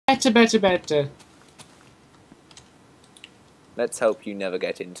better. Let's hope you never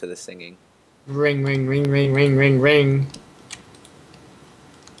get into the singing. Ring, ring, ring, ring, ring, ring, ring.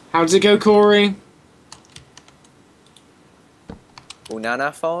 How does it go, Corey?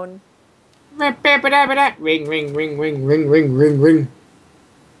 Unana phone? Ring, ring, ring, ring, ring, ring, ring, ring.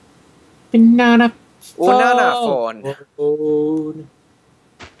 Banana Unana phone. phone.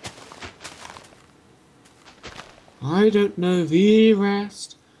 I don't know the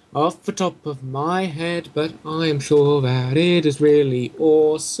rest off the top of my head, but I am sure that it is really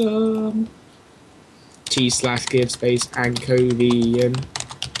awesome. T/give space and Covian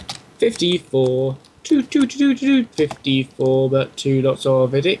 54 54, but 2 lots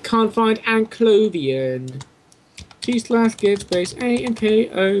of it. It can't find Anclovian. T/give space A and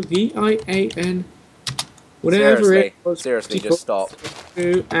Kovian. Whatever Seriously, it was. seriously, just stop.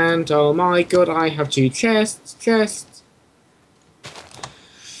 And oh my god, I have 2 chests.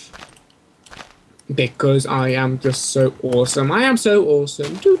 Because I am just so awesome. I am so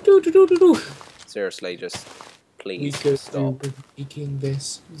awesome. Seriously, just We please could stop. do making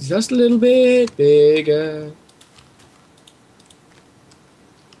this just a little bit bigger.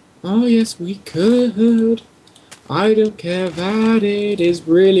 Oh yes, we could. I don't care that it is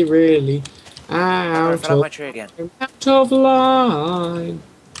really I out fell out my of, tree again. out of line.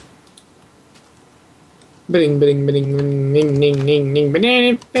 Bing, bing, bing, bing, bing, bing, bing,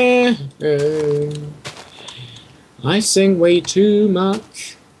 bing, bing. I sing way too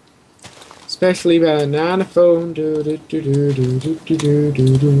much, especially banana phone.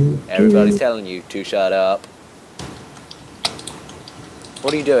 Everybody's telling you to shut up.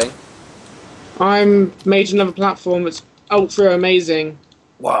 What are you doing? I'm made another platform that's ultra amazing.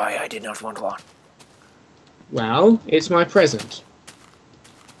 Why, I did not want one. Well, it's my present.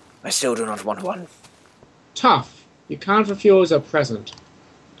 I still do not want one. Tough. You can't refuse a present.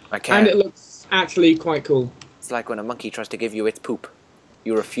 I can't. And it looks actually quite cool. It's like when a monkey tries to give you its poop.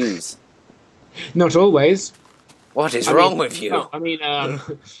 You refuse. Not always. What is wrong with you? No, I mean,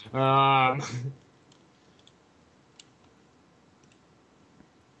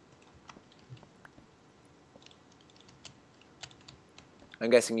 I'm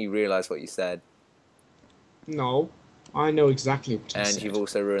guessing you realise what you said. no. I know exactly what I And said. you've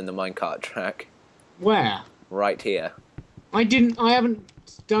also ruined the minecart track. Where? Right here. I haven't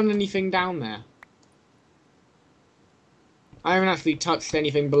done anything down there. I haven't actually touched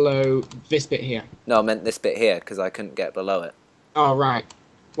anything below this bit here. No, I meant this bit here, because I couldn't get below it. Oh, right.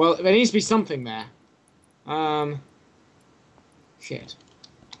 Well, there needs to be something there. Shit.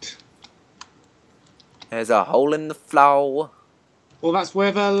 There's a hole in the floor. Well, that's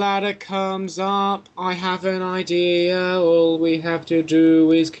where the ladder comes up. I have an idea. All we have to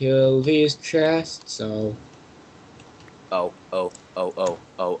do is kill these chests. Oh. Oh. Oh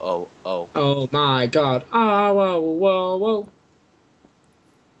my god. Oh, whoa.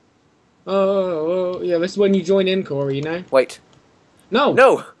 Oh, yeah, this is when you join in, Corey, you know? Wait. No!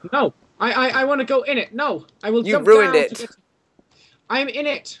 No! No! I want to go in it! No! I will You jump ruined down it. to get... I'm in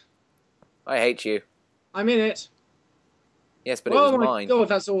it! I hate you. I'm in it. Yes, but it was Oh my mine. god,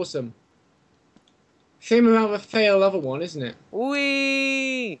 that's awesome. Shame about the fail other one, isn't it?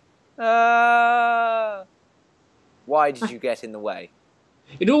 Whee! Why did you get in the way?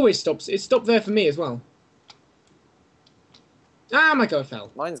 It always stops. It stopped there for me as well. Ah, my god, I fell.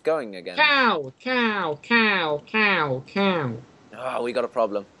 Mine's going again. Cow! Oh, we got a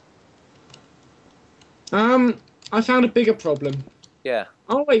problem. I found a bigger problem. Yeah.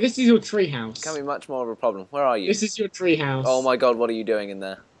 Oh wait, this is your treehouse. Can be much more of a problem. Where are you? This is your treehouse. Oh my god, what are you doing in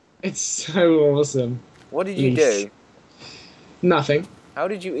there? It's so awesome. What did you do? Nothing. How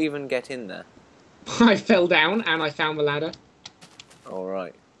did you even get in there? I fell down and I found the ladder.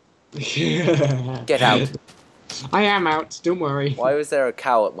 Alright. Get Get out. I am out, don't worry. Why was there a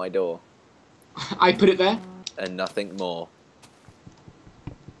cow at my door? I put it there. And nothing more.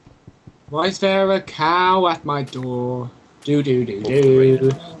 Why is there a cow at my door? Do.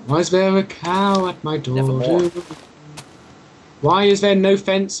 Why is there a cow at my door? Nevermore. Do. Why is there no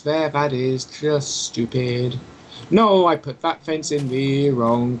fence there? That is just stupid. No, I put that fence in the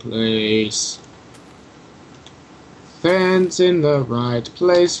wrong place. Fence in the right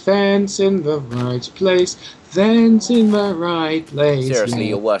place. Fence in the right place. Fence in the right place. Seriously, Yeah.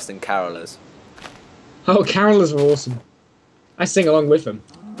 you're worse than carolers. Oh, carolers are awesome. I sing along with them.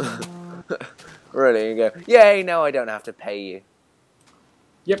 Really, you go, yay, now I don't have to pay you.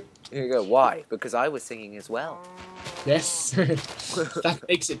 Yep. You go, why? Because I was singing as well. Yes. That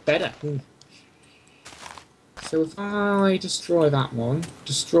makes it better. So if I destroy that one,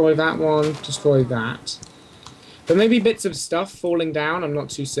 destroy that, There may be bits of stuff falling down, I'm not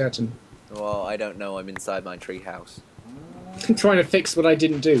too certain. Well, I don't know. I'm inside my tree house. I'm trying to fix what I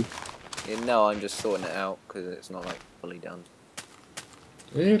didn't do. Yeah, no, I'm just sorting it out because it's not like fully done.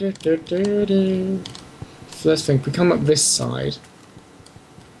 So let's think, we come up this side.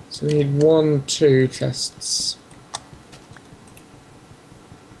 So we need 1, 2 chests.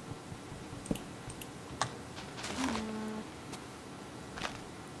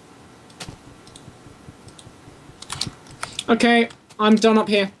 Okay, I'm done up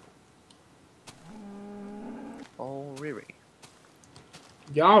here. Oh, Riri.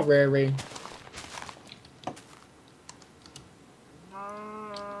 Yeah, Riri.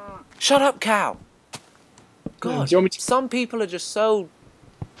 Shut up, cow! God, do you want me to... some people are just so...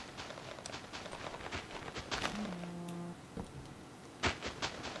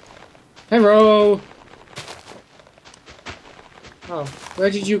 Hello! Oh, where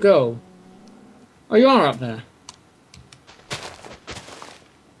did you go? Oh, you are up there.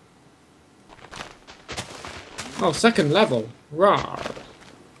 Oh, second level. Rawr.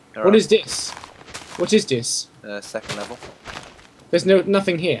 What is this? What is this? Second level. There's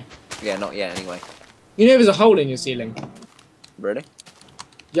nothing here. Yeah, not yet anyway. You know there's a hole in your ceiling. Really?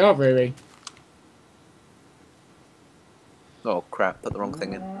 Yeah, Riri. Oh crap, put the wrong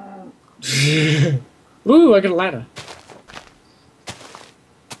thing in. Ooh, I got a ladder.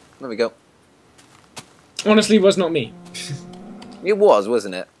 There we go. Honestly, it was not me. It was,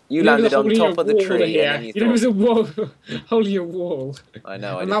 wasn't it? You landed on top of the tree and then you know, there was thought... a wall, hole in your wall. I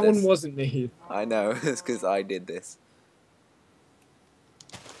know, I and did that this. one wasn't me. I know, it's because I did this.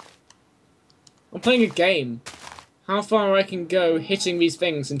 I'm playing a game. How far I can go hitting these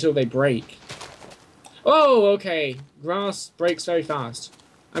things until they break. Oh, okay. Grass breaks very fast.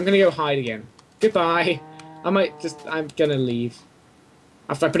 I'm gonna go hide again. Goodbye. I'm gonna leave.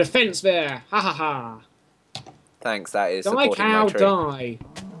 After I put a fence there. Ha ha ha. Thanks, that is Die, supporting cow, my tree. die.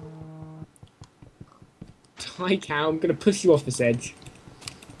 Die, cow. I'm gonna push you off this edge.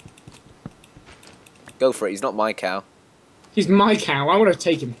 Go for it, he's not my cow. He's my cow. I want to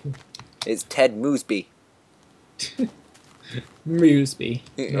take him. It's Ted Moosby. Moosby.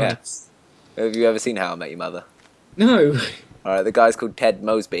 Yeah. Nice. Have you ever seen How I Met Your Mother? No. Alright, the guy's called Ted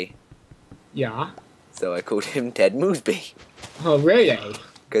Mosby. Yeah. So I called him Ted Moosby. Oh, really?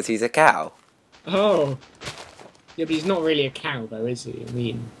 Because he's a cow. Oh. Yeah, but he's not really a cow, though, is he? I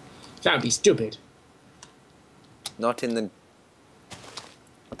mean, that would be stupid. Not in the...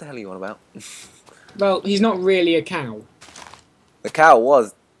 What the hell are you on about? Well, he's not really a cow. The cow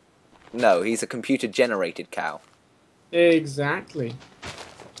was... No, he's a computer-generated cow. Exactly.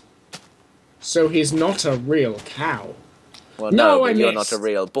 So he's not a real cow. Well, No, no, I but you're missed. not a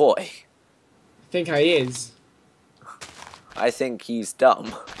real boy. I think I is. I think he's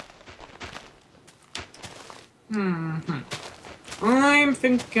dumb. I'm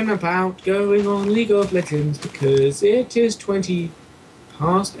thinking about going on League of Legends because it is 8:20.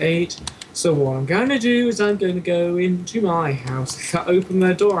 So what I'm going to do is I'm going to go into my house, open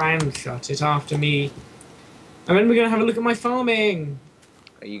the door and shut it after me. And then we're going to have a look at my farming.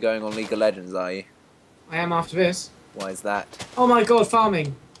 Are you going on League of Legends, are you? I am after this. Why is that? Oh my god,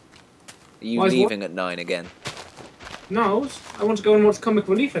 farming. Are you Why is leaving at 9 again? No, I want to go and watch Comic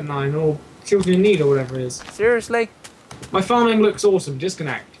Relief at 9 or Children in Need or whatever it is. Seriously? My farming looks awesome.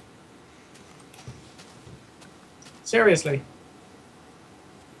 Disconnect. Seriously.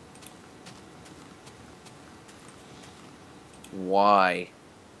 Why?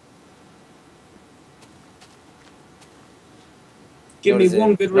 Give me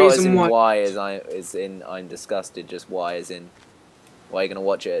one good reason why. Why as in I'm disgusted, just why as in why are you gonna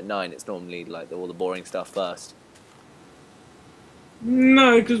watch it at 9? It's normally like all the boring stuff first.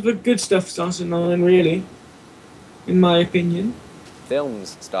 No, because the good stuff starts at 9, really. In my opinion.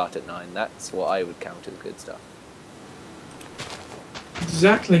 Films start at 9, that's what I would count as good stuff.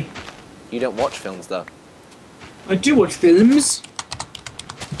 Exactly. You don't watch films though. I do watch films.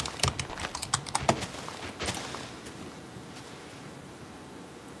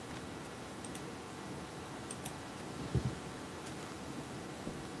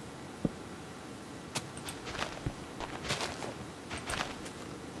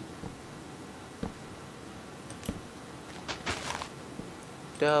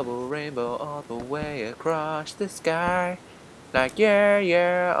 Double rainbow all the way across the sky. Like yeah,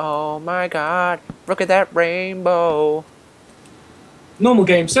 yeah, oh my god, look at that rainbow. Normal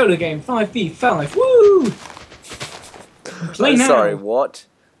game, solo game, 5v5. Woo! Play I'm now. sorry, what?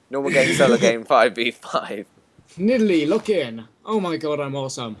 Normal game, solo game, 5v5. Niddly, look in. Oh my god, I'm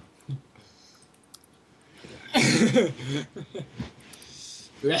awesome.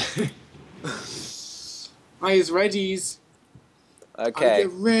 Are you readies? Okay. Are you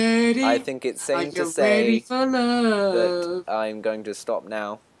ready? I think it's Are safe to you ready say for that love? I'm going to stop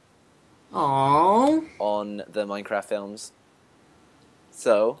now Aww. on the Minecraft films.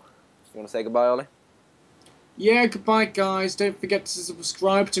 So, you want to say goodbye, Ollie? Yeah, goodbye guys. Don't forget to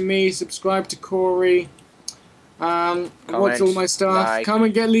subscribe to me, subscribe to Corey. Watch Comment, all my stuff. like, Come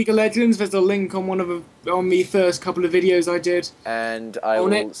and get League of Legends. There's a link on on me first couple of videos I did. and I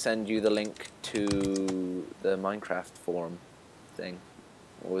On will it. send you the link to the Minecraft forum thing.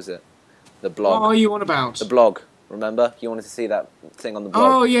 What was it? The What blog. are you on about? The blog. Remember? You wanted to see that thing on the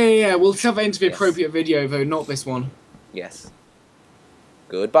blog. Oh yeah. We'll shove it into the Yes. appropriate video though, not this one. Yes.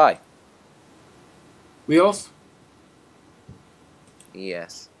 Goodbye. We off?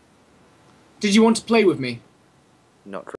 Yes. Did you want to play with me? Not